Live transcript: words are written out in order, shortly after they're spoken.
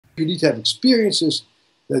You need to have experiences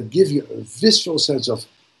that give you a visceral sense of,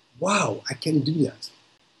 wow, I can do that.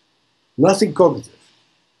 Nothing cognitive.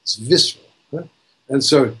 It's visceral. Huh? And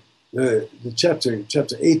so the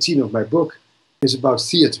chapter 18 of my book is about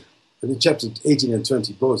theater. And in chapter 18 and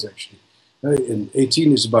 20 both, actually. In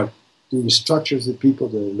 18 is about doing structures with people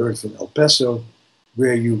that I learned from Bessel,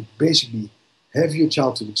 where you basically have your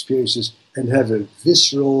childhood experiences and have a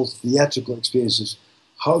visceral, theatrical experiences,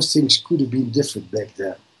 how things could have been different back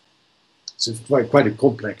then. It's quite a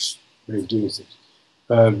complex way of doing things.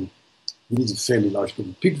 You need a fairly large group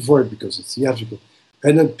of people for it because it's theatrical.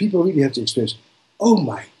 And then people really have to experience, oh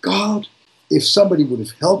my God, if somebody would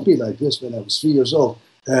have helped me like this when I was 3 years old,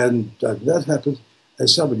 and that happened, and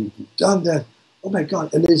somebody would have done that, oh my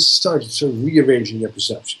God. And they started sort of rearranging their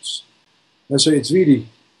perceptions. And so it's really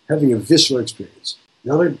having a visceral experience.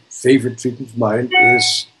 The other favorite treatment of mine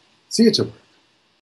is theater work.